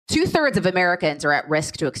2/3 of Americans are at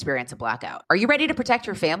risk to experience a blackout. Are you ready to protect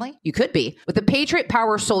your family? You could be with the Patriot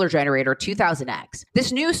Power Solar Generator 2000X.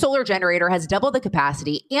 This new solar generator has double the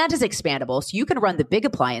capacity and is expandable, so you can run the big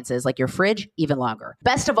appliances like your fridge even longer.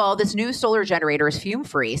 Best of all, this new solar generator is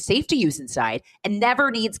fume-free, safe to use inside, and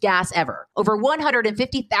never needs gas ever. Over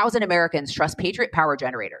 150,000 Americans trust Patriot Power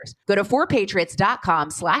Generators. Go to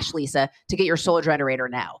 4patriots.com/Lisa to get your solar generator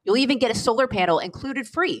now. You'll even get a solar panel included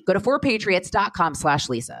free. Go to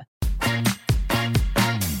 4patriots.com/Lisa.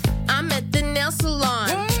 I'm at the nail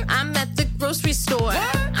salon. I'm at the grocery store.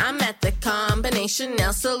 I'm at the combination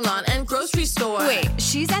nail salon and grocery store. Wait,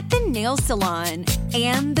 she's at the nail salon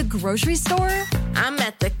and the grocery store? I'm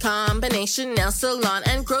at the combination nail salon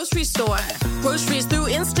and grocery store. Groceries through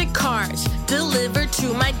Instacart, delivered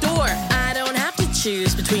to my door. I don't have to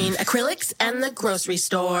choose between acrylics and the grocery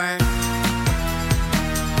store.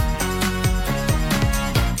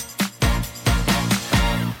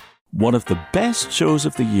 One of the best shows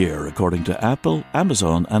of the year, according to Apple,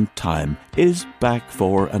 Amazon, and Time, is back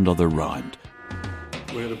for another round.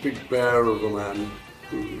 We had a big bear of a man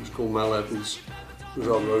who was called Mal Evans, who was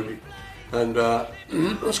our roadie. And I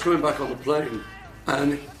was coming back on the plane,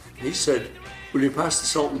 and he said, "Will you pass the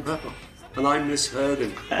salt and pepper?" And I misheard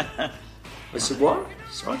him. I said, "What?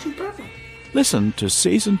 Sergeant Pepper?" Listen to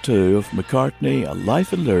Season 2 of McCartney, A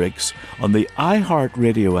Life in Lyrics on the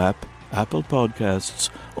iHeartRadio app, Apple Podcasts,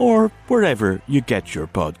 or wherever you get your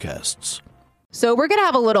podcasts. So we're going to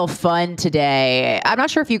have a little fun today. I'm not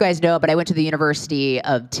sure if you guys know, but I went to the University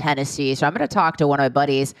of Tennessee. So I'm going to talk to one of my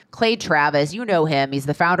buddies, Clay Travis. You know him. He's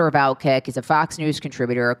the founder of Outkick. He's a Fox News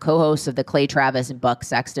contributor, a co-host of the Clay Travis and Buck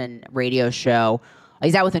Sexton radio show.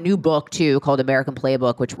 He's out with a new book, too, called American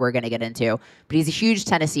Playbook, which we're going to get into. But he's a huge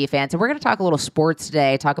Tennessee fan. So we're going to talk a little sports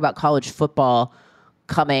today, talk about college football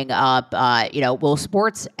coming up. Will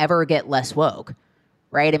sports ever get less woke?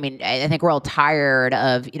 Right? I mean, I think we're all tired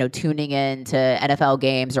of, tuning in to NFL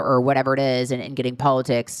games or whatever it is and getting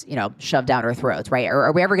politics, shoved down our throats, right? Or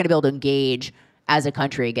are we ever going to be able to engage as a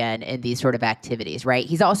country again in these sort of activities, right?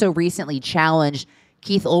 He's also recently challenged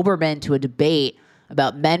Keith Olbermann to a debate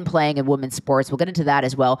about men playing in women's sports. We'll get into that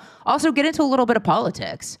as well. Also get into a little bit of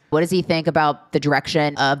politics. What does he think about the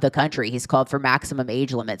direction of the country? He's called for maximum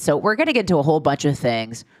age limits. So we're going to get into a whole bunch of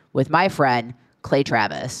things with my friend, Clay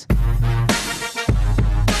Travis.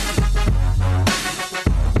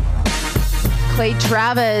 Clay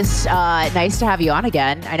Travis, nice to have you on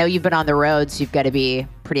again. I know you've been on the road, so you've got to be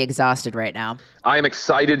pretty exhausted right now. I am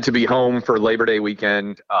excited to be home for Labor Day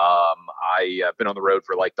weekend. I've been on the road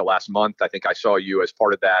for like the last month. I think I saw you as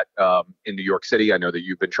part of that in New York City. I know that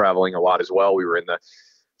you've been traveling a lot as well. We were in the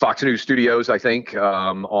Fox News studios, I think,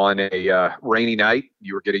 on a rainy night.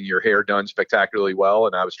 You were getting your hair done spectacularly well,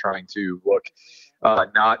 and I was trying to look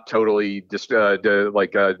not totally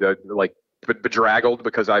bedraggled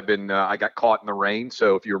because I got caught in the rain.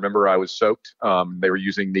 So if you remember, I was soaked. They were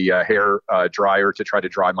using the hair dryer to try to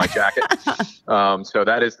dry my jacket. So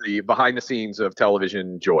that is the behind the scenes of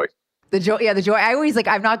television joy. The joy. I always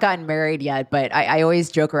I've not gotten married yet, but I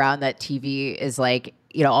always joke around that TV is like,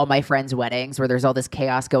 all my friends' weddings where there's all this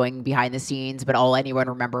chaos going behind the scenes, but all anyone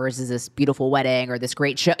remembers is this beautiful wedding or this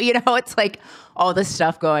great show. It's like all this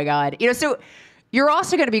stuff going on. So you're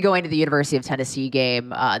also going to be going to the University of Tennessee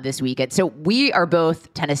game this weekend. So we are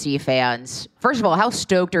both Tennessee fans. First of all, how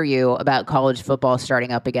stoked are you about college football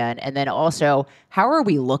starting up again? And then also, how are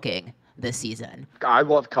we looking this season? I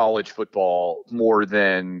love college football more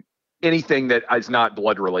than anything that is not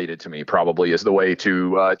blood related to me, probably is the way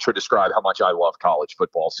to describe how much I love college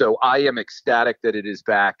football. So I am ecstatic that it is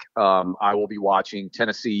back. I will be watching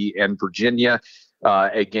Tennessee and Virginia.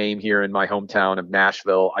 A game here in my hometown of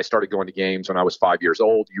Nashville. I started going to games when I was 5 years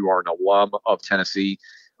old. You are an alum of Tennessee.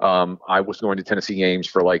 I was going to Tennessee games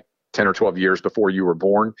for like 10 or 12 years before you were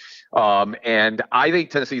born. And I think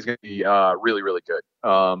Tennessee is going to be really, really good.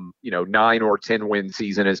 9 or 10 win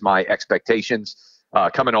season is my expectations.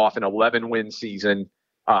 Coming off an 11-win season.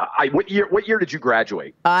 What year did you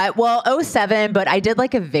graduate? 07, but I did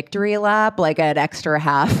like a victory lap, like an extra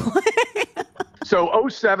half. So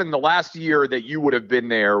 07, the last year that you would have been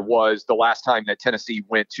there was the last time that Tennessee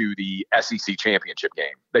went to the SEC championship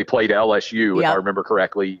game. They played LSU, if I remember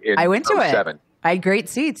correctly, in 07. I went to it. I had great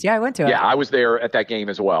seats. Yeah, I went to it. Yeah, I was there at that game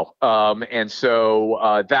as well. And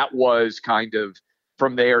so that was kind of,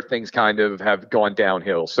 from there, things kind of have gone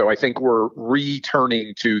downhill. So I think we're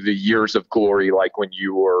returning to the years of glory like when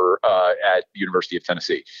you were at the University of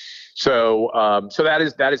Tennessee. So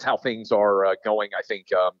that is how things are going. I think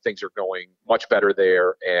things are going much better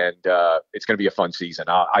there, and it's going to be a fun season.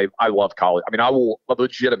 I love college. I mean, I will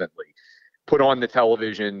legitimately put on the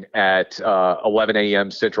television at 11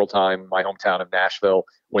 a.m. Central Time, my hometown of Nashville,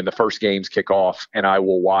 when the first games kick off, and I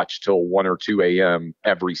will watch till 1 or 2 a.m.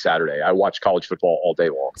 every Saturday. I watch college football all day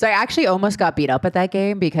long. So I actually almost got beat up at that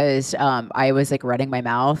game because I was like running my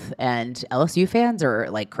mouth, and LSU fans are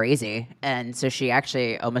like crazy. And so she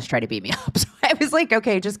actually almost tried to beat me up. So I was like,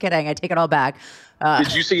 okay, just kidding. I take it all back.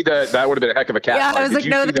 Did you see that? That would have been a heck of a cat Yeah, fight. I was like,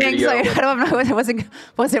 no thanks. I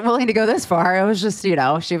wasn't willing to go this far. I was just,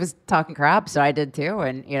 she was talking crap, so I did too.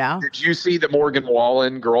 And Did you see the Morgan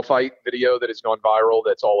Wallen girl fight video that has gone viral?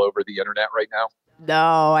 That's all over the internet right now.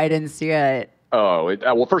 No, I didn't see it. Oh,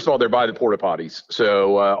 well, first of all, they're by the porta potties.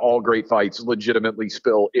 So all great fights legitimately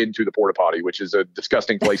spill into the porta potty, which is a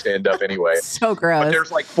disgusting place to end up anyway. So gross. But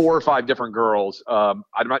there's like 4 or 5 different girls. I'm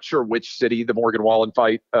not sure which city the Morgan Wallen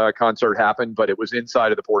fight concert happened, but it was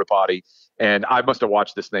inside of the porta potty. And I must have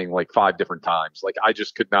watched this thing like 5 different times. Like I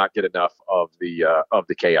just could not get enough of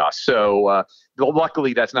the chaos. So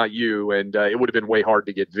luckily that's not you. And it would have been way hard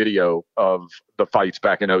to get video of the fights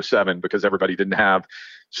back in 2007 because everybody didn't have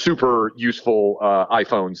super useful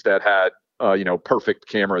iPhones that had perfect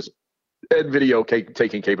cameras and video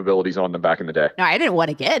taking capabilities on them back in the day. No, I didn't want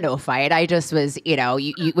to get into a fight. I just was, you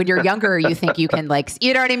when you're younger, you think you can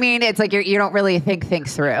you know what I mean? It's like you don't really think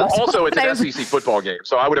things through. Well, also, it's an SEC football game,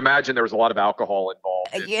 so I would imagine there was a lot of alcohol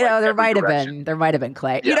involved. There might have been,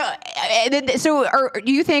 Clay. Yeah.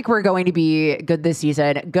 Do you think we're going to be good this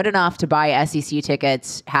season? Good enough to buy SEC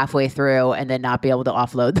tickets halfway through and then not be able to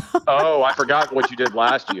offload them? Oh, I forgot what you did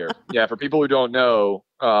last year. Yeah, for people who don't know,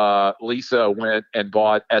 Lisa went and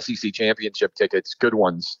bought SEC championship tickets, good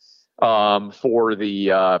ones, for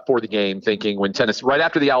the game, thinking when Tennessee, right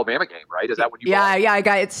after the Alabama game, right? Is that when you bought? Yeah, I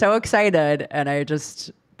got so excited and I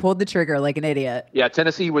just pulled the trigger like an idiot. Yeah,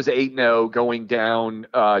 Tennessee was 8-0 going down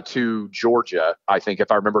to Georgia, I think,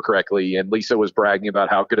 if I remember correctly. And Lisa was bragging about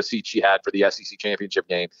how good a seat she had for the SEC championship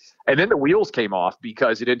game. And then the wheels came off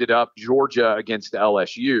because it ended up Georgia against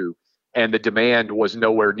LSU. And the demand was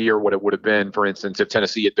nowhere near what it would have been, for instance, if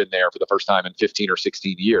Tennessee had been there for the first time in 15 or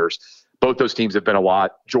 16 years. Both those teams have been a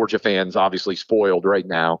lot. Georgia fans obviously spoiled right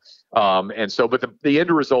now. But the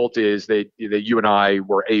end result is that you and I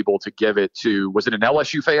were able to give it to, was it an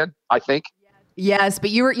LSU fan, I think? Yes,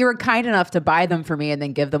 but you were kind enough to buy them for me and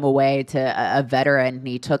then give them away to a veteran. And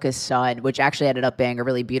he took his son, which actually ended up being a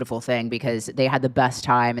really beautiful thing because they had the best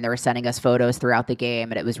time and they were sending us photos throughout the game.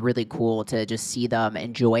 And it was really cool to just see them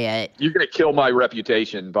enjoy it. You're going to kill my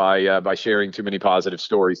reputation by sharing too many positive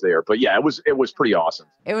stories there. But yeah, it was pretty awesome.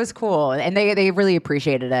 It was cool. And they really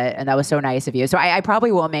appreciated it. And that was so nice of you. So I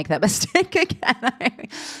probably won't make that mistake again.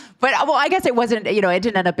 But I guess it wasn't, it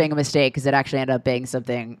didn't end up being a mistake because it actually ended up being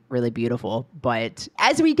something really beautiful. But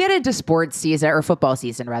as we get into sports season, or football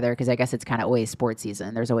season rather, because I guess it's kind of always sports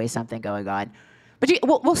season, there's always something going on. But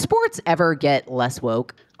will sports ever get less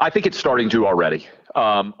woke? I think it's starting to already,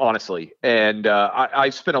 honestly. And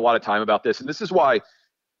I've spent a lot of time about this. And this is why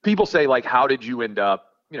people say, like, how did you end up?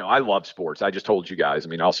 I love sports. I just told you guys. I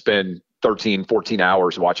mean, I'll spend 13, 14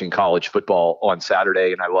 hours watching college football on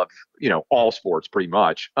Saturday, and I love, all sports pretty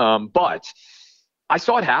much. But I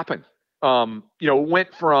saw it happen. It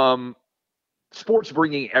went from sports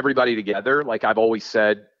bringing everybody together. Like I've always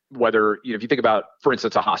said, whether, if you think about, for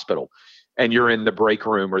instance, a hospital and you're in the break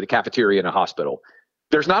room or the cafeteria in a hospital,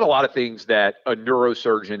 there's not a lot of things that a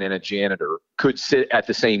neurosurgeon and a janitor could sit at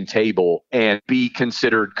the same table and be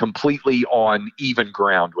considered completely on even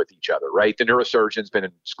ground with each other, right? The neurosurgeon's been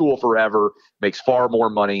in school forever, makes far more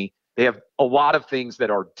money. They have a lot of things that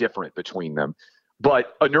are different between them.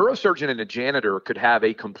 But a neurosurgeon and a janitor could have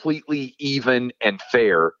a completely even and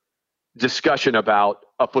fair discussion about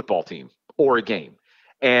a football team or a game.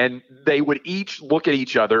 And they would each look at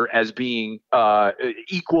each other as being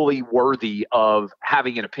equally worthy of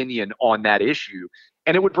having an opinion on that issue.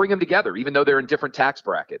 And it would bring them together, even though they're in different tax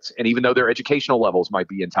brackets, and even though their educational levels might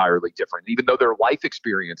be entirely different, even though their life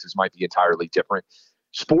experiences might be entirely different.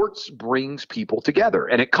 Sports brings people together,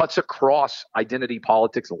 and it cuts across identity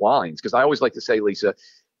politics lines. Because I always like to say, Lisa,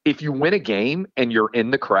 if you win a game and you're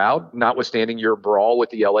in the crowd, notwithstanding your brawl with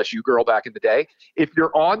the LSU girl back in the day, if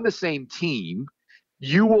you're on the same team,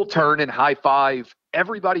 you will turn and high five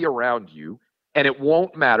everybody around you, and it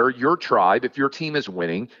won't matter your tribe. If your team is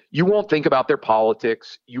winning, you won't think about their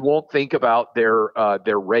politics. You won't think about their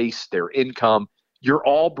race, their income. You're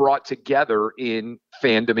all brought together in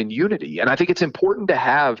fandom and unity. And I think it's important to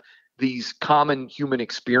have these common human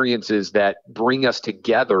experiences that bring us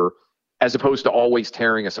together as opposed to always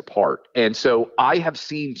tearing us apart. And so I have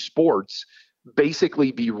seen sports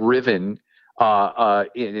basically be riven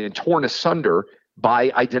and torn asunder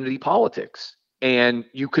by identity politics. And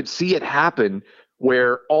you could see it happen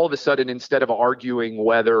where all of a sudden, instead of arguing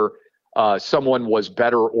whether someone was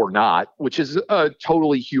better or not, which is a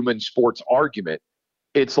totally human sports argument,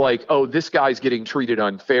 it's like, oh, this guy's getting treated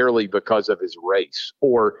unfairly because of his race,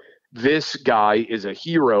 or this guy is a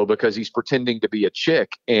hero because he's pretending to be a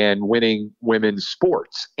chick and winning women's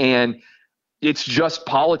sports. And it's just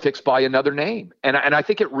politics by another name. And I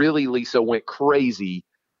think it really, Lisa, went crazy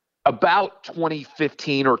about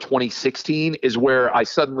 2015 or 2016 is where I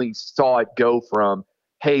suddenly saw it go from,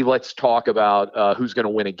 hey, let's talk about who's going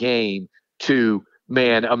to win a game, to,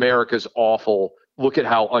 man, America's awful. Look at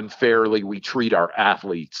how unfairly we treat our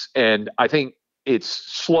athletes. And I think it's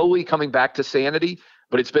slowly coming back to sanity,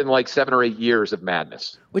 but it's been like 7 or 8 years of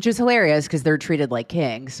madness. Which is hilarious because they're treated like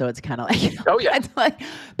kings. So it's kind of like, oh yeah.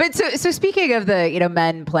 But so speaking of the,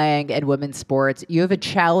 men playing in women's sports, you have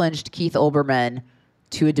challenged Keith Olbermann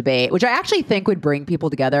to a debate, which I actually think would bring people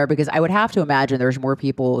together, because I would have to imagine there's more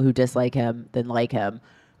people who dislike him than like him.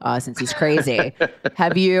 Since he's crazy.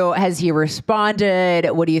 Has he responded?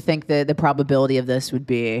 What do you think the probability of this would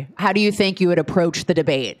be? How do you think you would approach the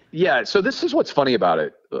debate? Yeah. So this is what's funny about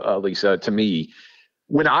it, Lisa, to me.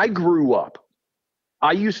 When I grew up,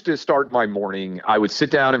 I used to start my morning. I would sit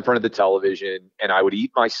down in front of the television and I would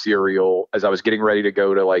eat my cereal as I was getting ready to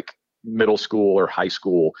go to like middle school or high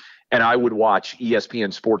school. And I would watch ESPN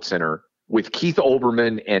SportsCenter with Keith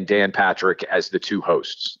Olbermann and Dan Patrick as the two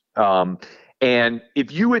hosts. And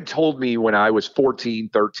if you had told me when I was 14,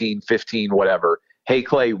 13, 15, whatever, hey,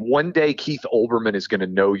 Clay, one day Keith Olbermann is going to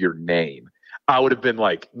know your name, I would have been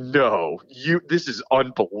like, no, this is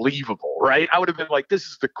unbelievable, right? I would have been like, this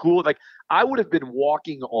is the cool. Like, I would have been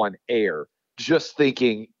walking on air just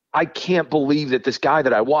thinking, I can't believe that this guy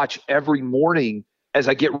that I watch every morning as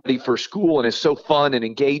I get ready for school and is so fun and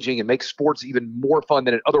engaging and makes sports even more fun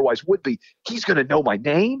than it otherwise would be, he's going to know my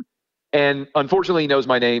name. And unfortunately, he knows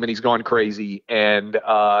my name and he's gone crazy. And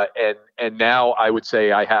now I would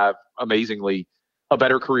say I have amazingly a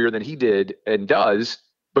better career than he did and does,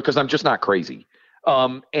 because I'm just not crazy.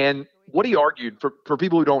 And what he argued, for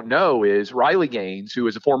people who don't know, is Riley Gaines, who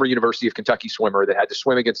is a former University of Kentucky swimmer that had to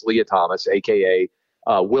swim against Leah Thomas, a.k.a.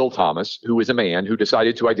 Will Thomas, who is a man who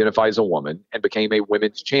decided to identify as a woman and became a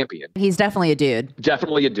women's champion. He's definitely a dude.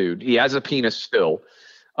 Definitely a dude. He has a penis still.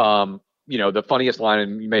 The funniest line,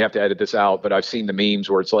 and you may have to edit this out, but I've seen the memes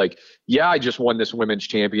where it's like, yeah, I just won this women's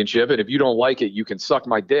championship, and if you don't like it, you can suck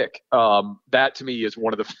my dick. That to me is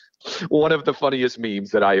one of the funniest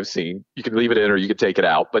memes that I have seen. You can leave it in or you can take it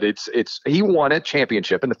out, but it's he won a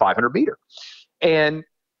championship in the 500 meter, and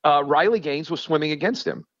Riley Gaines was swimming against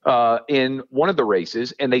him in one of the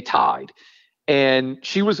races, and they tied. And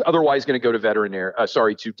she was otherwise going to go to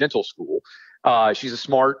dental school. She's a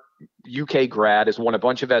smart UK grad, has won a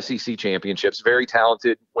bunch of SEC championships, very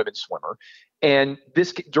talented women's swimmer. And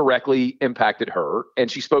this directly impacted her.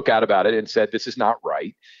 And she spoke out about it and said, this is not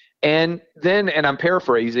right. And then, and I'm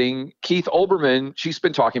paraphrasing, Keith Olbermann, she's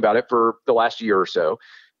been talking about it for the last year or so.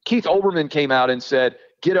 Keith Olbermann came out and said,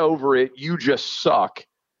 get over it. You just suck.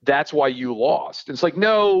 That's why you lost. And it's like,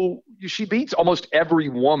 no, she beats almost every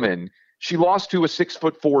woman. She lost to a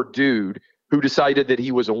 6'4" dude who decided that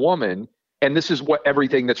he was a woman. And this is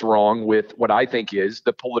everything that's wrong with what I think is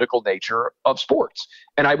the political nature of sports.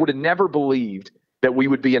 And I would have never believed that we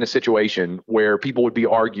would be in a situation where people would be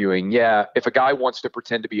arguing, yeah, if a guy wants to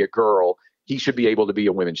pretend to be a girl, he should be able to be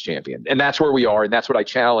a women's champion. And that's where we are. And that's what I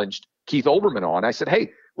challenged Keith Olbermann on. I said, hey,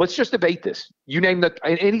 let's just debate this. You name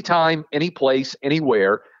any time, any place,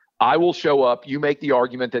 anywhere, I will show up. You make the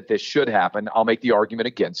argument that this should happen. I'll make the argument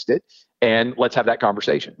against it. And let's have that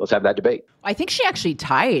conversation. Let's have that debate. I think she actually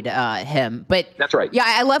tied him, but that's right. Yeah,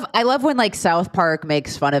 I love when like South Park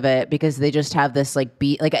makes fun of it, because they just have this like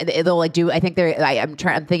beat, like they'll like do. I think I'm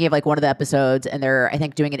thinking of like one of the episodes, and they're I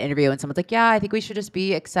think doing an interview, and someone's like, yeah, I think we should just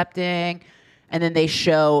be accepting, and then they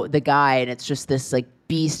show the guy, and it's just this like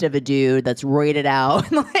beast of a dude that's roided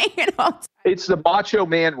out. Like, It's the Macho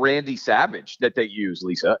Man Randy Savage that they use,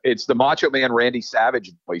 Lisa. It's the Macho Man Randy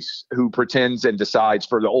Savage voice who pretends and decides,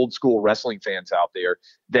 for the old school wrestling fans out there,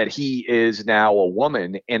 that he is now a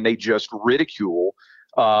woman, and they just ridicule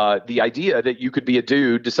the idea that you could be a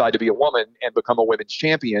dude, decide to be a woman, and become a women's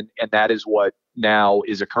champion. And that is what now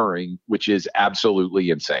is occurring, which is absolutely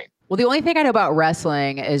insane. Well, the only thing I know about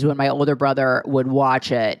wrestling is when my older brother would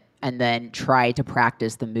watch it and then try to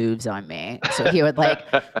practice the moves on me. So he would like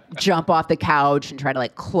jump off the couch and try to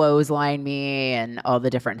like clothesline me and all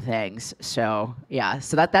the different things. So yeah,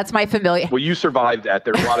 so that's my familiar. Well, you survived that.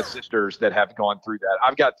 There's a lot of sisters that have gone through that.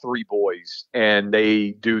 I've got 3 boys, and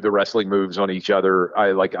they do the wrestling moves on each other.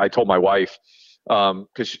 I told my wife,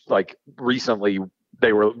 because like recently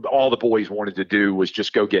all the boys wanted to do was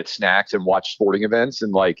just go get snacks and watch sporting events.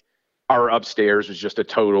 And like our upstairs was just a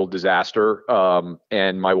total disaster.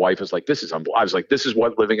 And my wife was like, I was like, this is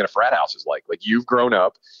what living in a frat house is like. Like, you've grown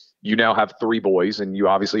up, you now have 3 boys, and you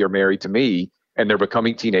obviously are married to me, and they're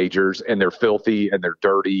becoming teenagers, and they're filthy and they're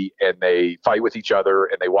dirty, and they fight with each other,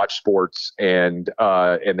 and they watch sports, and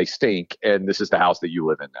they stink. And this is the house that you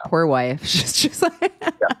live in now. Poor wife. She's just like,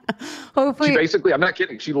 hopefully. She basically, I'm not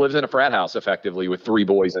kidding, she lives in a frat house effectively with 3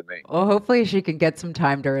 boys and me. Well, hopefully she can get some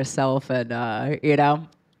time to herself, and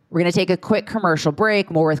we're going to take a quick commercial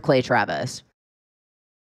break. More with Clay Travis.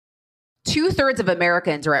 2/3 of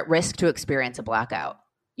Americans are at risk to experience a blackout.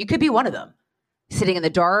 You could be one of them, sitting in the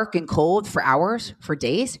dark and cold for hours, for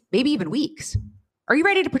days, maybe even weeks. Are you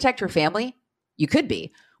ready to protect your family? You could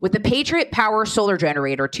be with the Patriot Power Solar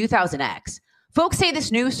Generator 2000X. Folks say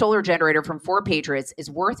this new solar generator from 4 Patriots is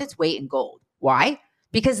worth its weight in gold. Why?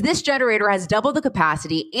 Because this generator has double the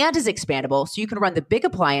capacity and is expandable, so you can run the big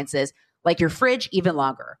appliances like your fridge even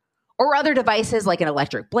longer, or other devices like an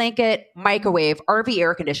electric blanket, microwave, RV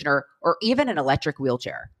air conditioner, or even an electric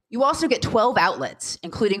wheelchair. You also get 12 outlets,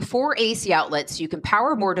 including 4 AC outlets so you can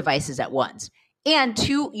power more devices at once, and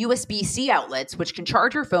 2 USB-C outlets, which can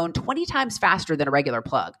charge your phone 20 times faster than a regular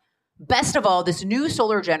plug. Best of all, this new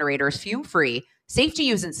solar generator is fume-free, safe to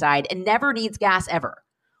use inside, and never needs gas ever.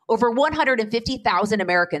 Over 150,000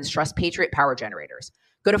 Americans trust Patriot Power Generators.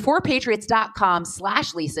 Go to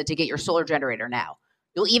 4patriots.com/Lisa to get your solar generator now.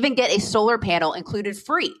 You'll even get a solar panel included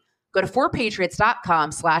free. Go to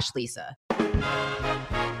 4patriots.com/Lisa.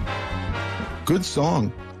 Good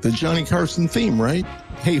song. The Johnny Carson theme, right?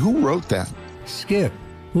 Hey, who wrote that? Skip,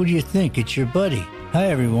 who do you think? It's your buddy. Hi,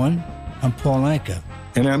 everyone. I'm Paul Anka.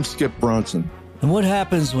 And I'm Skip Bronson. And what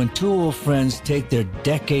happens when 2 old friends take their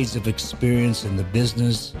decades of experience in the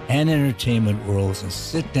business and entertainment worlds and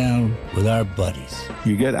sit down with our buddies?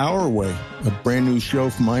 You get Our Way, a brand new show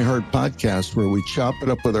from iHeart Podcast where we chop it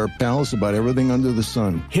up with our pals about everything under the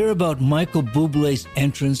sun. Hear about Michael Bublé's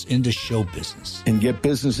entrance into show business. And get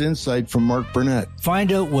business insight from Mark Burnett.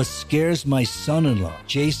 Find out what scares my son-in-law,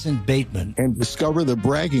 Jason Bateman. And discover the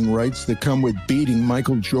bragging rights that come with beating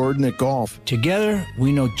Michael Jordan at golf. Together,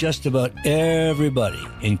 we know just about everybody,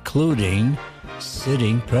 including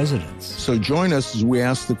sitting presidents. So join us as we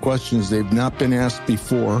ask the questions they've not been asked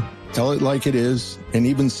before, tell it like it is, and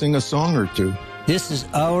even sing a song or two. This is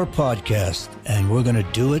our podcast, and we're going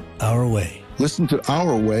to do it our way. Listen to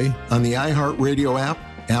Our Way on the iHeartRadio app,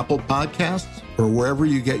 Apple Podcasts, or wherever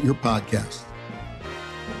you get your podcasts.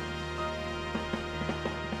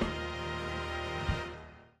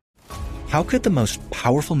 How could the most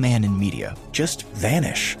powerful man in media just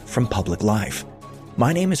vanish from public life?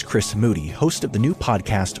 My name is Chris Moody, host of the new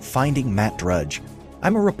podcast, Finding Matt Drudge.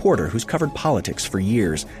 I'm a reporter who's covered politics for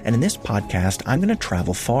years, and in this podcast, I'm going to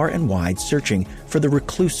travel far and wide searching for the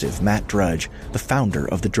reclusive Matt Drudge, the founder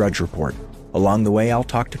of the Drudge Report. Along the way, I'll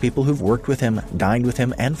talk to people who've worked with him, dined with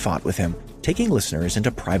him, and fought with him, taking listeners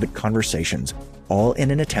into private conversations, all in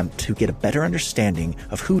an attempt to get a better understanding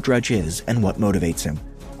of who Drudge is and what motivates him.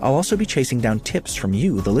 I'll also be chasing down tips from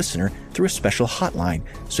you, the listener, through a special hotline.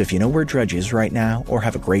 So if you know where Drudge is right now or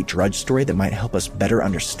have a great Drudge story that might help us better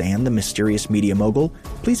understand the mysterious media mogul,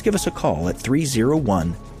 please give us a call at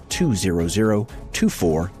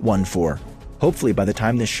 301-200-2414. Hopefully by the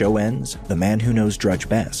time this show ends, the man who knows Drudge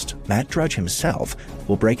best, Matt Drudge himself,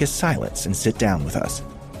 will break his silence and sit down with us.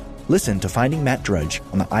 Listen to Finding Matt Drudge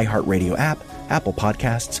on the iHeartRadio app, Apple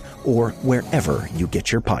Podcasts, or wherever you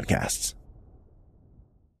get your podcasts.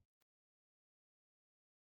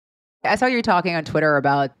 I saw you talking on Twitter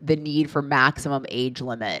about the need for maximum age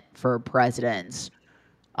limit for presidents.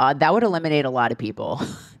 That would eliminate a lot of people.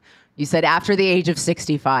 You said after the age of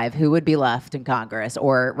 65, who would be left in Congress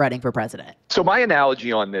or running for president? So my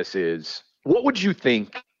analogy on this is, what would you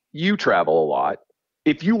think? You travel a lot.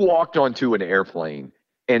 If you walked onto an airplane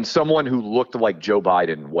and someone who looked like Joe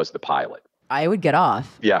Biden was the pilot? I would get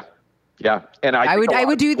off. Yeah. Yeah. And I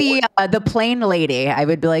would do the plane lady. I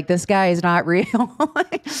would be like, this guy is not real.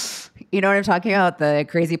 You know what I'm talking about? The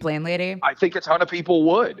crazy plane lady? I think a ton of people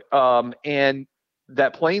would. And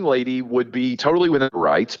that plane lady would be totally within their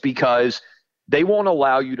rights because they won't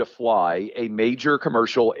allow you to fly a major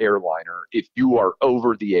commercial airliner if you are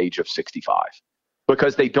over the age of 65,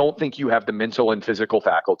 because they don't think you have the mental and physical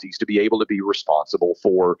faculties to be able to be responsible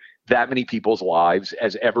for that many people's lives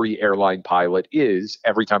as every airline pilot is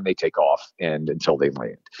every time they take off and until they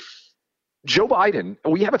land. Joe Biden,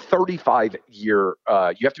 we have a 35-year,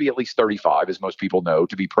 you have to be at least 35, as most people know,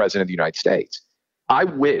 to be president of the United States. I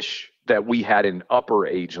wish that we had an upper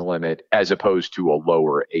age limit as opposed to a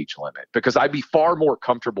lower age limit, because I'd be far more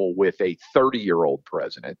comfortable with a 30-year-old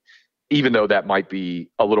president, even though that might be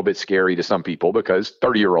a little bit scary to some people because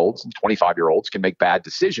 30-year-olds and 25-year-olds can make bad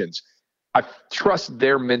decisions. I trust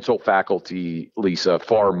their mental faculty, Lisa,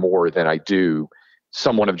 far more than I do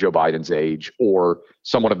someone of Joe Biden's age or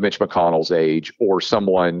someone of Mitch McConnell's age or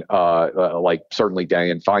someone like certainly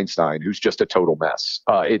Dianne Feinstein, who's just a total mess.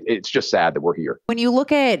 It's just sad that we're here. When you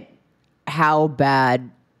look at how bad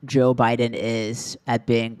Joe Biden is at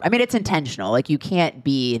being, I mean, it's intentional. Like, you can't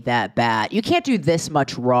be that bad. You can't do this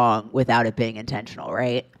much wrong without it being intentional,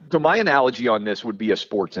 right? So my analogy on this would be a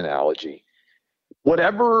sports analogy.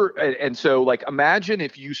 Whatever, and so like imagine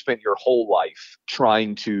if you spent your whole life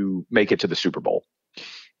trying to make it to the Super Bowl,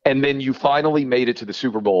 and then you finally made it to the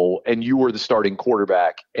Super Bowl and you were the starting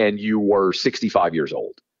quarterback and you were 65 years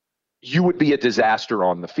old. You would be a disaster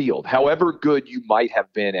on the field. However good you might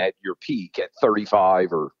have been at your peak at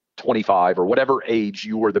 35 or 25 or whatever age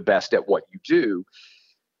you were the best at what you do,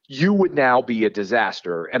 you would now be a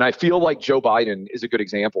disaster. And I feel like Joe Biden is a good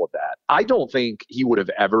example of that. I don't think he would have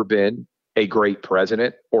ever been a great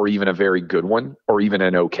president or even a very good one or even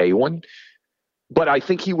an okay one. But I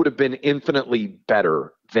think he would have been infinitely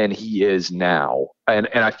better than he is now. And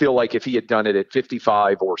I feel like if he had done it at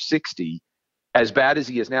 55 or 60, as bad as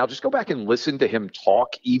he is now, just go back and listen to him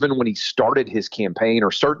talk, even when he started his campaign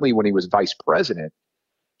or certainly when he was vice president.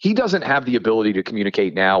 He doesn't have the ability to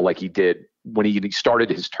communicate now like he did when he started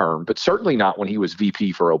his term, but certainly not when he was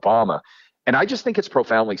VP for Obama. And I just think it's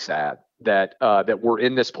profoundly sad that we're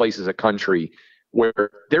in this place as a country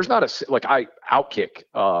where there's not Outkick.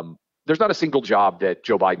 There's not a single job that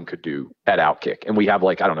Joe Biden could do at Outkick. And we have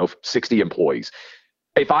 60 employees.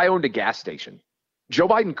 If I owned a gas station, Joe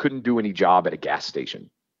Biden couldn't do any job at a gas station.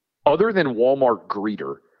 Other than Walmart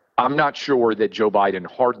greeter, I'm not sure that Joe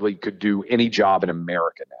Biden hardly could do any job in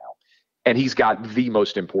America now. And he's got the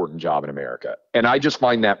most important job in America. And I just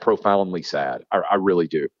find that profoundly sad. I really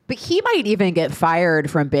do. But he might even get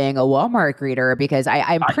fired from being a Walmart greeter because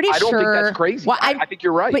I'm pretty sure. I don't think that's crazy. Well, I think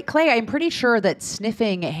you're right. But Clay, I'm pretty sure that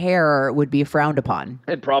sniffing hair would be frowned upon.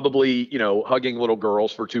 And probably, hugging little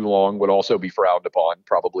girls for too long would also be frowned upon,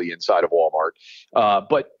 probably inside of Walmart.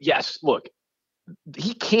 But yes, look,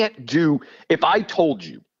 he can't do, if I told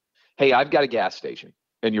you, hey, I've got a gas station,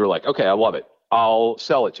 and you're like, okay, I love it, I'll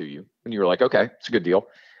sell it to you. And you were like, okay, it's a good deal.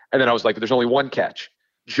 And then I was like, but there's only one catch.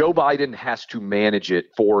 Joe Biden has to manage it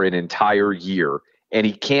for an entire year, and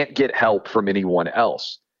he can't get help from anyone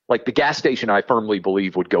else. Like the gas station, I firmly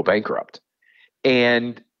believe, would go bankrupt.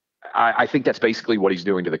 And I think that's basically what he's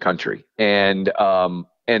doing to the country. And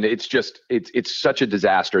it's just, it's such a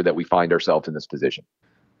disaster that we find ourselves in this position.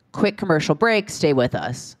 Quick commercial break. Stay with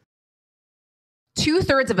us.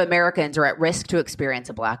 2/3 of Americans are at risk to experience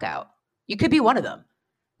a blackout. You could be one of them.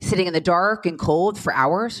 Sitting in the dark and cold for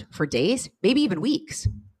hours, for days, maybe even weeks.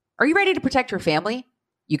 Are you ready to protect your family?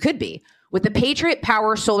 You could be. With the Patriot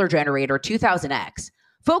Power Solar Generator 2000X.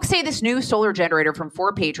 Folks say this new solar generator from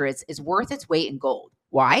 4 Patriots is worth its weight in gold.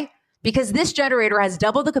 Why? Because this generator has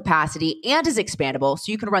double the capacity and is expandable,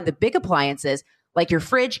 so you can run the big appliances like your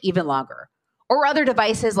fridge even longer. Or other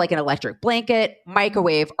devices like an electric blanket,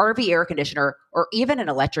 microwave, RV air conditioner, or even an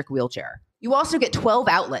electric wheelchair. You also get 12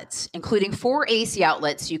 outlets, including 4 AC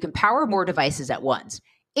outlets so you can power more devices at once,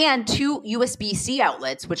 and 2 USB-C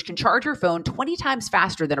outlets, which can charge your phone 20 times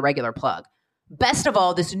faster than a regular plug. Best of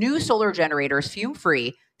all, this new solar generator is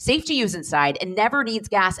fume-free, safe to use inside, and never needs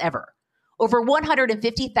gas ever. Over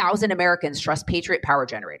 150,000 Americans trust Patriot Power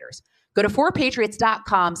Generators. Go to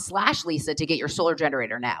 4patriots.com/Lisa to get your solar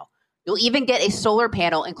generator now. You'll even get a solar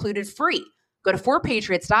panel included free. Go to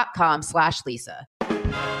 4patriots.com/Lisa.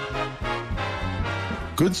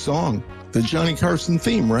 Good song. The Johnny Carson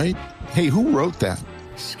theme, right? Hey, who wrote that?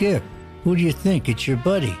 Skip, who do you think? It's your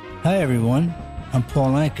buddy. Hi, everyone. I'm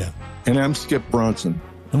Paul Anka. And I'm Skip Bronson.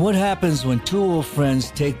 And what happens when 2 old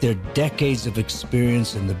friends take their decades of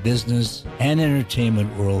experience in the business and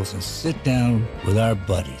entertainment worlds and sit down with our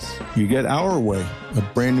buddies? You get Our Way, a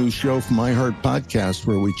brand new show from iHeart Podcast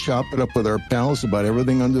where we chop it up with our pals about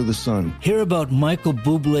everything under the sun. Hear about Michael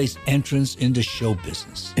Bublé's entrance into show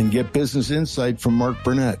business. And get business insight from Mark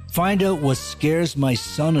Burnett. Find out what scares my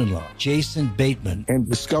son-in-law, Jason Bateman. And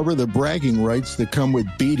discover the bragging rights that come with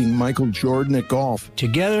beating Michael Jordan at golf.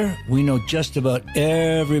 Together, we know just about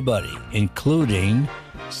everybody, including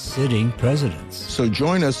sitting presidents. So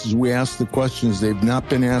join us as we ask the questions they've not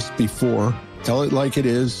been asked before, tell it like it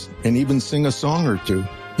is, and even sing a song or two.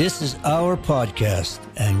 This is our podcast,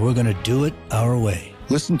 and we're going to do it our way.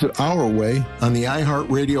 Listen to Our Way on the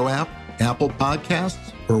iHeartRadio app, Apple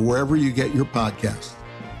Podcasts, or wherever you get your podcasts.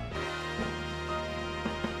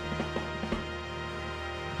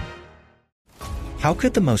 How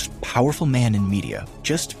could the most powerful man in media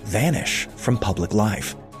just vanish from public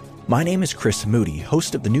life? My name is Chris Moody,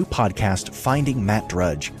 host of the new podcast, Finding Matt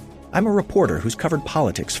Drudge. I'm a reporter who's covered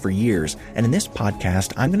politics for years, and in this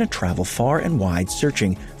podcast, I'm going to travel far and wide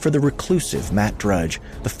searching for the reclusive Matt Drudge,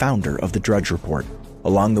 the founder of the Drudge Report.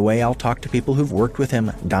 Along the way, I'll talk to people who've worked with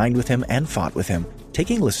him, dined with him, and fought with him,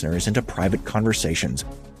 taking listeners into private conversations,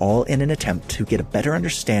 all in an attempt to get a better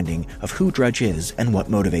understanding of who Drudge is and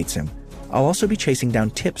what motivates him. I'll also be chasing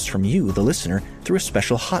down tips from you, the listener, through a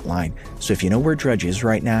special hotline. So if you know where Drudge is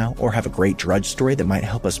right now or have a great Drudge story that might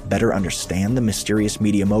help us better understand the mysterious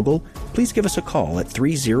media mogul, please give us a call at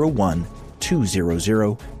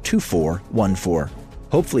 301-200-2414.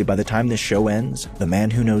 Hopefully by the time this show ends, the man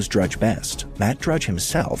who knows Drudge best, Matt Drudge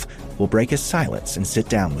himself, will break his silence and sit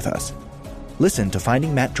down with us. Listen to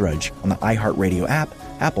Finding Matt Drudge on the iHeartRadio app,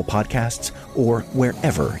 Apple Podcasts, or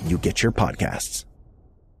wherever you get your podcasts.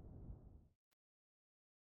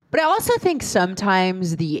 But I also think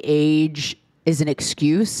sometimes the age is an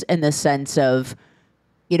excuse in the sense of,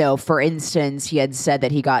 you know, for instance, he had said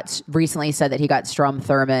that he recently said that he got Strom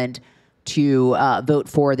Thurmond to vote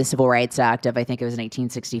for the Civil Rights Act of, I think it was in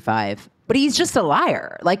 1865. But he's just a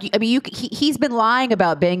liar. Like, I mean, he's been lying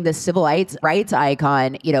about being the civil rights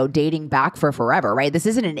icon, you know, dating back for forever, right? This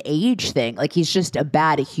isn't an age thing. Like, he's just a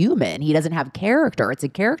bad human. He doesn't have character. It's a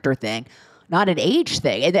character thing, not an age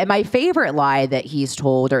thing. And my favorite lie that he's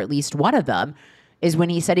told, or at least one of them, is when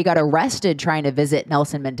he said he got arrested trying to visit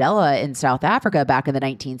Nelson Mandela in South Africa back in the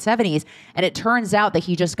 1970s. And it turns out that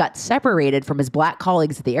he just got separated from his black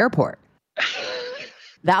colleagues at the airport.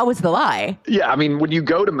 That was the lie. Yeah, I mean, when you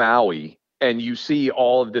go to Maui and you see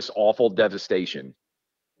all of this awful devastation,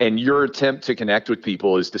 and your attempt to connect with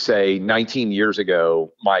people is to say, 19 years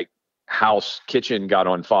ago, my house kitchen got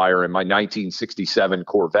on fire and my 1967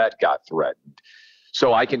 Corvette got threatened.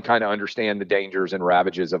 So I can kind of understand the dangers and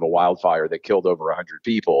ravages of a wildfire that killed over 100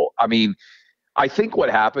 people. I mean, I think what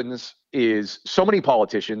happens is so many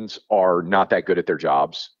politicians are not that good at their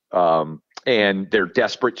jobs, and they're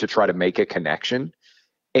desperate to try to make a connection.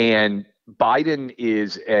 And Biden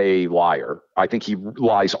is a liar. I think he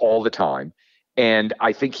lies all the time. And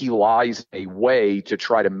I think he lies a way to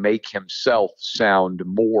try to make himself sound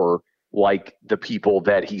more like the people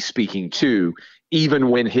that he's speaking to, even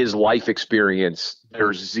when his life experience,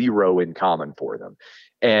 there's zero in common for them.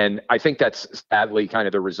 And I think that's sadly kind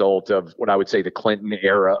of the result of what I would say the Clinton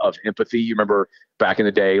era of empathy. You remember back in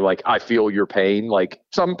the day, like, I feel your pain. Like,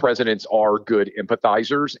 some presidents are good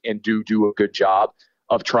empathizers and do a good job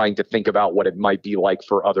of trying to think about what it might be like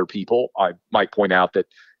for other people. I might point out that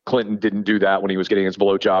Clinton didn't do that when he was getting his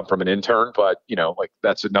blowjob from an intern, but, you know, like,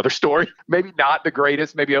 that's another story. Maybe not the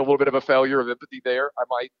greatest, maybe a little bit of a failure of empathy there. I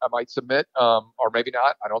might submit, or maybe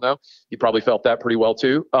not. I don't know. He probably felt that pretty well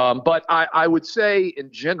too. But I would say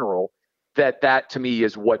in general that to me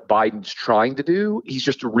is what Biden's trying to do. He's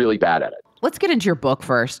just really bad at it. Let's get into your book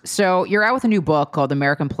first. So you're out with a new book called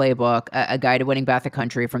American Playbook, a guide to winning back the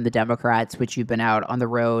country from the Democrats, which you've been out on the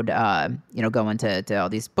road, going to all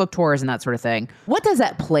these book tours and that sort of thing. What does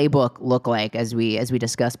that playbook look like as we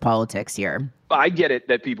discuss politics here? I get it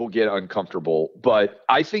that people get uncomfortable, but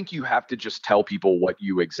I think you have to just tell people what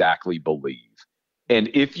you exactly believe. And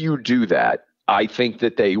if you do that, I think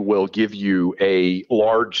that they will give you a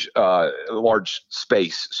large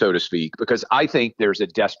space, so to speak, because I think there's a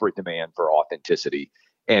desperate demand for authenticity,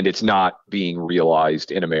 and it's not being realized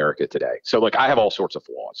in America today. So, look, I have all sorts of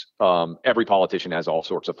flaws. Every politician has all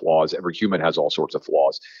sorts of flaws. Every human has all sorts of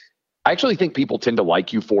flaws. I actually think people tend to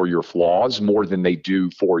like you for your flaws more than they do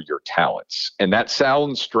for your talents. And that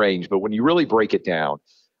sounds strange, but when you really break it down,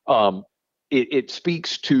 it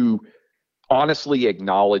speaks to honestly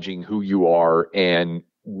acknowledging who you are and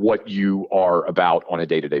what you are about on a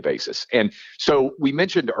day-to-day basis. And so we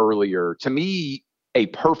mentioned earlier, to me, a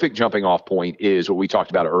perfect jumping off point is what we talked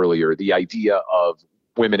about earlier, the idea of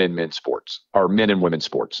women and men's sports, or men and women's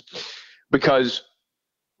sports. Because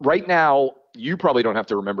right now, you probably don't have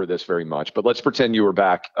to remember this very much, but let's pretend you were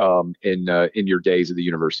back in your days at the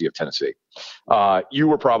University of Tennessee. You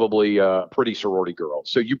were probably a pretty sorority girl,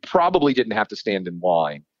 so you probably didn't have to stand in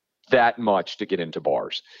line that much to get into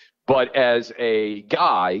bars. But as a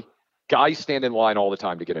guys stand in line all the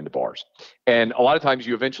time to get into bars. And a lot of times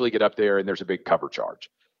you eventually get up there and there's a big cover charge.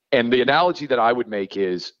 And the analogy that I would make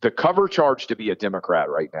is the cover charge to be a Democrat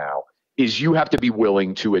right now is you have to be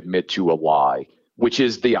willing to admit to a lie, which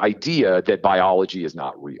is the idea that biology is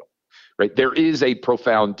not real. Right? There is a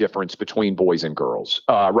profound difference between boys and girls.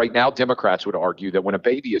 Right now, Democrats would argue that when a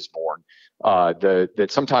baby is born, that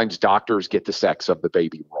sometimes doctors get the sex of the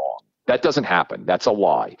baby wrong. That doesn't happen. That's a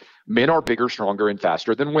lie. Men are bigger, stronger, and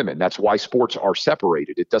faster than women. That's why sports are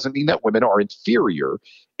separated. It doesn't mean that women are inferior.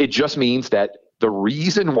 It just means that the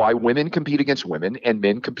reason why women compete against women and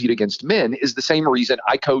men compete against men is the same reason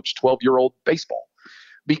I coach 12-year-old baseball.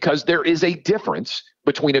 Because there is a difference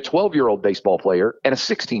between a 12-year-old baseball player and a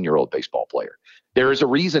 16-year-old baseball player. There is a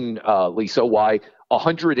reason, Lisa, why a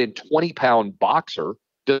 120-pound boxer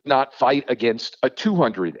does not fight against a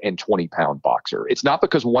 220-pound boxer. It's not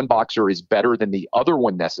because one boxer is better than the other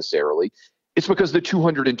one necessarily. It's because the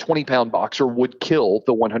 220-pound boxer would kill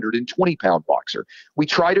the 120-pound boxer. We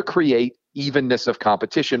try to create evenness of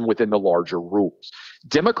competition within the larger rules.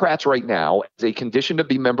 Democrats right now, as a condition to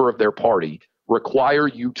be a member of their party, require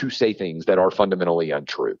you to say things that are fundamentally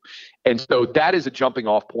untrue. And so that is a jumping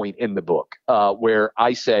off point in the book where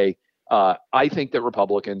I say, I think that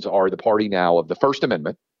Republicans are the party now of the First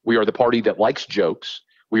Amendment. We are the party that likes jokes.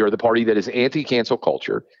 We are the party that is anti-cancel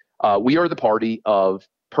culture. We are the party of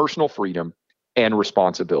personal freedom and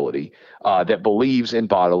responsibility that believes in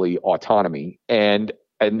bodily autonomy. And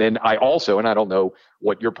then I also, and I don't know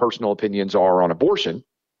what your personal opinions are on abortion,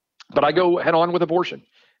 but I go head on with abortion.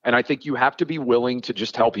 And I think you have to be willing to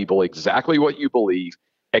just tell people exactly what you believe,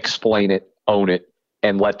 explain it, own it,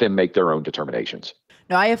 and let them make their own determinations.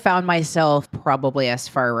 No, I have found myself probably as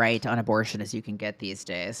far right on abortion as you can get these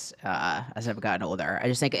days as I've gotten older. I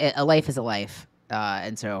just think a life is a life.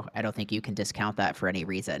 And so I don't think you can discount that for any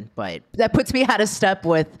reason. But that puts me out of step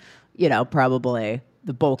with, probably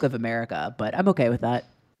the bulk of America. But I'm okay with that.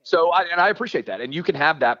 So, I appreciate that. And you can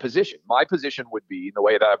have that position. My position would be, the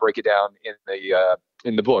way that I break it down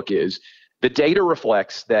in the book, is the data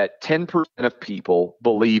reflects that 10% of people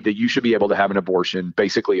believe that you should be able to have an abortion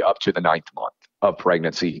basically up to the 9th month of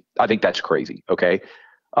pregnancy. I think that's crazy. Okay.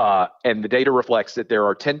 And the data reflects that there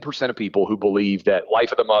are 10% of people who believe that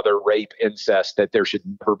life of the mother, rape, incest, that there should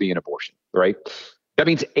never be an abortion, right? That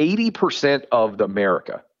means 80% of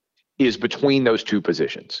America is between those two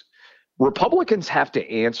positions. Republicans have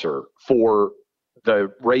to answer for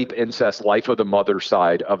the rape, incest, life of the mother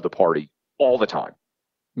side of the party all the time.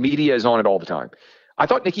 Media is on it all the time. I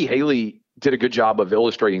thought Nikki Haley did a good job of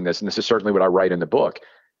illustrating this, and this is certainly what I write in the book.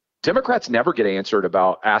 Democrats never get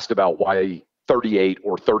asked about why 38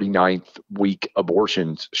 or 39th week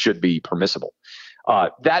abortions should be permissible.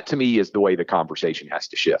 That to me is the way the conversation has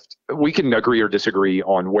to shift. We can agree or disagree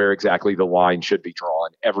on where exactly the line should be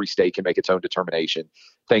drawn. Every state can make its own determination,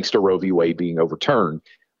 thanks to Roe v. Wade being overturned.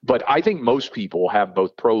 But I think most people have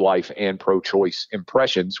both pro-life and pro-choice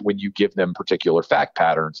impressions when you give them particular fact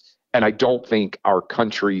patterns. And I don't think our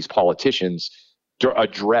country's politicians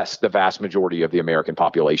address the vast majority of the American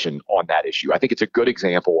population on that issue. I think it's a good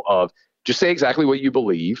example of just say exactly what you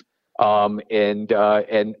believe, and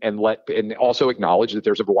also acknowledge that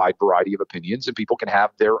there's a wide variety of opinions and people can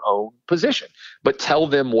have their own position, but tell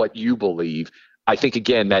them what you believe. I think,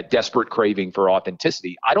 again, that desperate craving for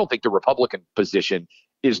authenticity, I don't think the Republican position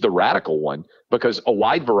is the radical one because a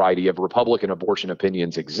wide variety of Republican abortion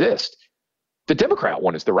opinions exist. The Democrat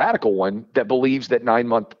one is the radical one that believes that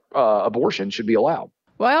 9-month abortion should be allowed.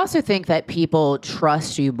 Well, I also think that people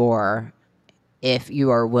trust you more if you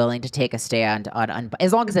are willing to take a stand on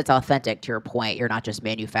as long as it's authentic. To your point, you're not just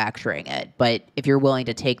manufacturing it, but if you're willing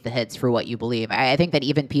to take the hits for what you believe, I think that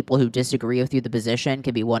even people who disagree with you, the position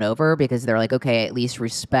can be won over because they're like, okay, at least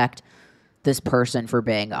respect this person for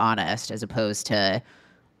being honest, as opposed to,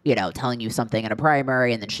 telling you something in a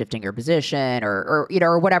primary and then shifting your position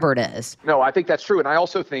or whatever it is. No, I think that's true. And I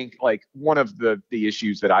also think like one of the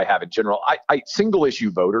issues that I have in general, I single issue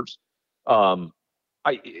voters,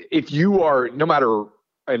 if you are, no matter,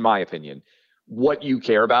 in my opinion, what you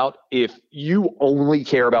care about, if you only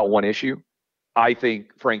care about one issue, I think,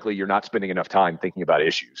 frankly, you're not spending enough time thinking about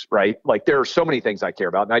issues, right? Like there are so many things I care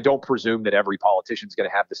about, and I don't presume that every politician is going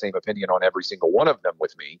to have the same opinion on every single one of them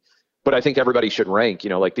with me. But I think everybody should rank,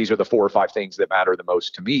 like these are the 4 or 5 things that matter the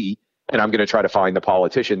most to me. And I'm going to try to find the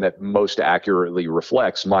politician that most accurately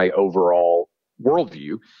reflects my overall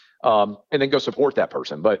worldview. And then go support that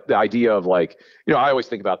person. But the idea of like, I always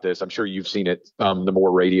think about this. I'm sure you've seen it. The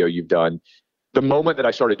more radio you've done, the moment that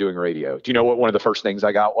I started doing radio, do you know what one of the first things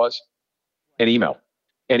I got was? An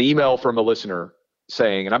email from a listener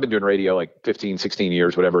saying, and I've been doing radio like 15, 16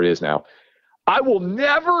 years, whatever it is now. I will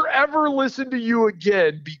never, ever listen to you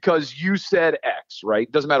again because you said X, right?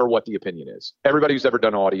 Doesn't matter what the opinion is. Everybody who's ever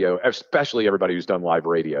done audio, especially everybody who's done live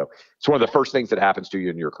radio, it's one of the first things that happens to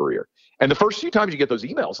you in your career. And the first few times you get those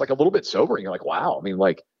emails, like a little bit sobering. You're like, wow, I mean,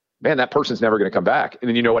 like, man, that person's never going to come back. And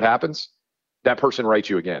then you know what happens? That person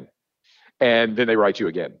writes you again. And then they write you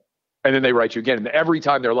again. And then they write you again. And every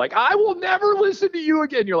time they're like, I will never listen to you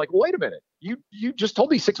again. You're like, wait a minute. You just told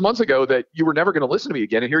me 6 months ago that you were never going to listen to me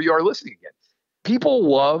again. And here you are listening again. People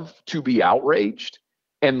love to be outraged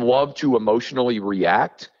and love to emotionally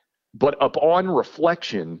react. But upon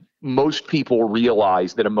reflection, most people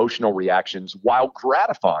realize that emotional reactions, while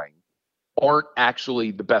gratifying, aren't actually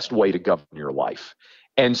the best way to govern your life.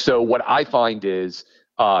 And so what I find is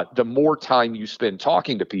the more time you spend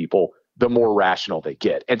talking to people, the more rational they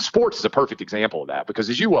get. And sports is a perfect example of that, because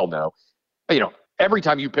as you well know, every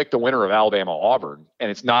time you pick the winner of Alabama-Auburn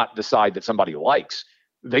and it's not the side that somebody likes,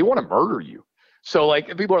 they want to murder you. So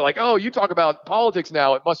like people are like, oh, you talk about politics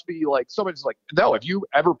now, it must be like someone's like, no, have you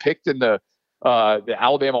ever picked in the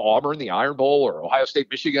Alabama-Auburn, the Iron Bowl, or Ohio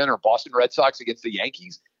State-Michigan, or Boston Red Sox against the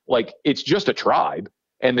Yankees? Like, it's just a tribe,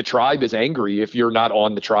 and the tribe is angry if you're not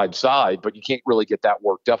on the tribe's side, but you can't really get that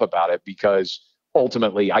worked up about it, because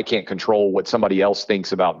ultimately I can't control what somebody else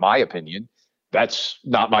thinks about my opinion. That's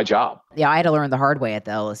not my job. Yeah, I had to learn the hard way at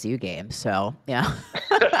the LSU game. So, yeah.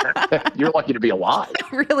 You're lucky to be alive.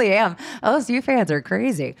 I really am. LSU fans are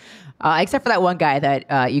crazy. Except for that one guy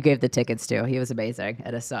that you gave the tickets to. He was amazing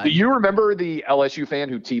at his son. Do you remember the LSU fan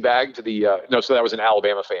who teabagged so that was an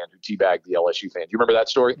Alabama fan who teabagged the LSU fan. Do you remember that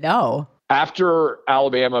story? No. After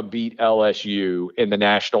Alabama beat LSU in the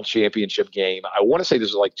national championship game, I want to say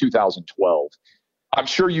this was like 2012. I'm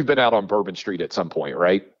sure you've been out on Bourbon Street at some point,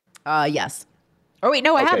 right? Yes. Oh, wait,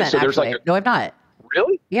 no, I haven't, so there's actually. No, I've not.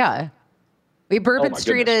 Really? Yeah. Bourbon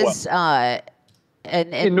Street is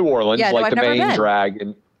in New Orleans, yeah, like the main drag.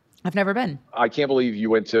 And I've never been. I can't believe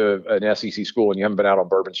you went to an SEC school and you haven't been out on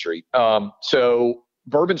Bourbon Street. So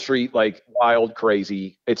Bourbon Street, like wild,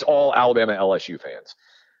 crazy. It's all Alabama LSU fans.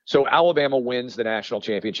 So Alabama wins the national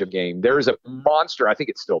championship game. There is a monster, I think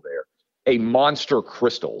it's still there, a monster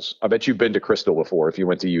Crystals. I bet you've been to Crystal before if you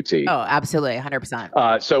went to UT. Oh, absolutely,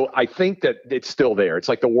 100%. So I think that it's still there. It's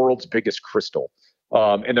like the world's biggest Crystal.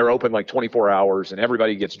 And they're open like 24 hours, and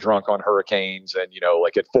everybody gets drunk on hurricanes. And,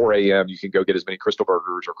 like at 4 a.m., you can go get as many Crystal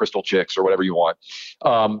burgers or Crystal chicks or whatever you want.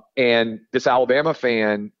 And this Alabama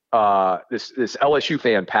fan, this LSU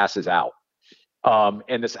fan passes out.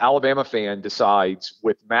 And this Alabama fan decides,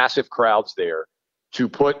 with massive crowds there, to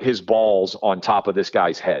put his balls on top of this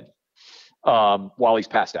guy's head while he's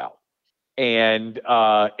passed out. And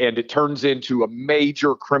it turns into a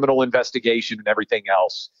major criminal investigation and everything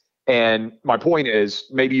else. And my point is,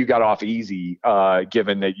 maybe you got off easy,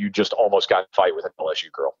 given that you just almost got in a fight with an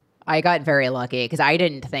LSU girl. I got very lucky because I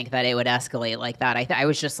didn't think that it would escalate like that. I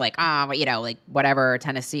was just like, like whatever,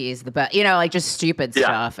 Tennessee's the best, like just stupid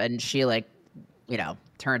stuff. And she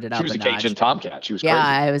turned it up. She was a Cajun Tomcat. She was crazy. Yeah,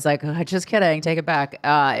 I was like, just kidding. Take it back.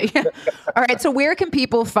 All right. So where can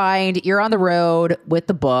people find, you're on the road with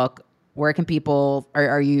the book. Where can people,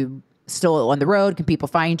 are you still on the road? Can people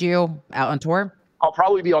find you out on tour? I'll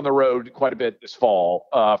probably be on the road quite a bit this fall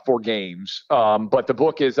for games. But the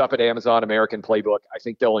book is up at Amazon, American Playbook. I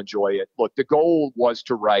think they'll enjoy it. Look, the goal was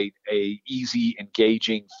to write a easy,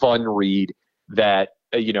 engaging, fun read that,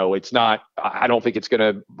 it's not, I don't think it's going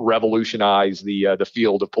to revolutionize the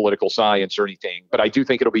field of political science or anything, but I do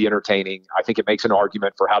think it'll be entertaining. I think it makes an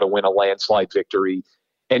argument for how to win a landslide victory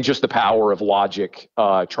and just the power of logic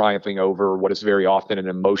triumphing over what is very often an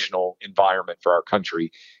emotional environment for our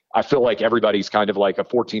country. I feel like everybody's kind of like a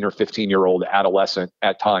 14 or 15-year-old adolescent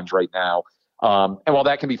at times right now. And while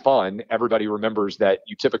that can be fun, everybody remembers that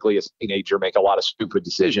you typically as a teenager make a lot of stupid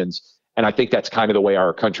decisions. And I think that's kind of the way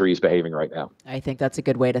our country is behaving right now. I think that's a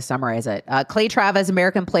good way to summarize it. Clay Travis,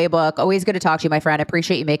 American Playbook. Always good to talk to you, my friend. I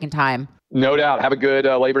appreciate you making time. No doubt. Have a good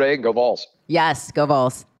Labor Day and go Vols. Yes, go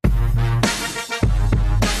Vols.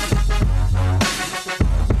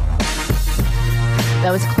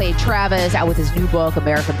 That was Clay Travis out with his new book,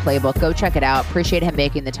 American Playbook. Go check it out. Appreciate him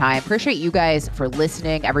making the time. Appreciate you guys for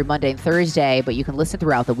listening every Monday and Thursday, but you can listen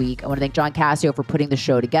throughout the week. I want to thank John Cassio for putting the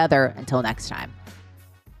show together. Until next time.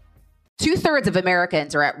 2/3 of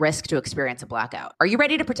Americans are at risk to experience a blackout. Are you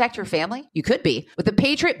ready to protect your family? You could be with the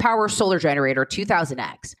Patriot Power Solar Generator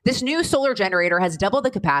 2000X. This new solar generator has double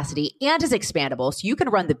the capacity and is expandable, so you can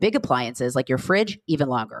run the big appliances like your fridge even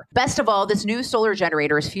longer. Best of all, this new solar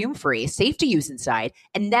generator is fume-free, safe to use inside,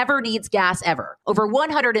 and never needs gas ever. Over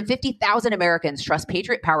 150,000 Americans trust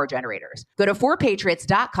Patriot Power Generators. Go to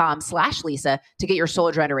 4patriots.com/Lisa to get your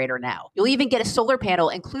solar generator now. You'll even get a solar panel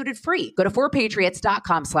included free. Go to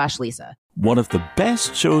 4patriots.com/Lisa. One of the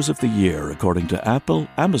best shows of the year, according to Apple,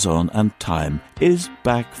 Amazon, and Time, is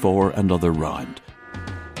back for another round.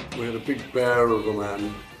 We had a big bear of a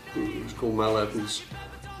man who was called Mal Evans,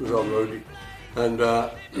 who was our roadie. And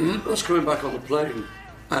I was coming back on the plane,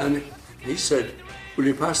 and he said, "Will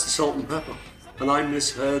you pass the salt and pepper?" and I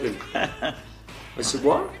misheard him. I said,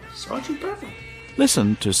 what? Sergeant Pepper?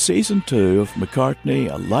 Listen to Season 2 of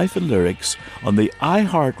McCartney, A Life in Lyrics on the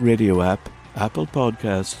iHeartRadio app, Apple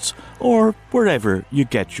Podcasts, or wherever you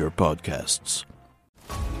get your podcasts.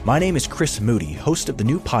 My name is Chris Moody, host of the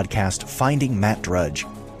new podcast Finding Matt Drudge.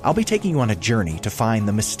 I'll be taking you on a journey to find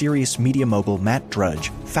the mysterious media mogul Matt Drudge,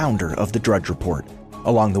 founder of The Drudge Report.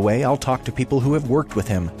 Along the way, I'll talk to people who have worked with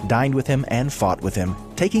him, dined with him, and fought with him,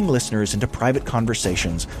 taking listeners into private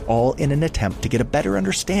conversations, all in an attempt to get a better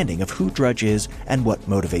understanding of who Drudge is and what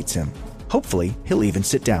motivates him. Hopefully, he'll even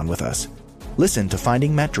sit down with us. Listen to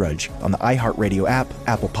Finding Matt Drudge on the iHeartRadio app,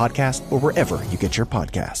 Apple Podcast, or wherever you get your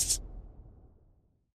podcasts.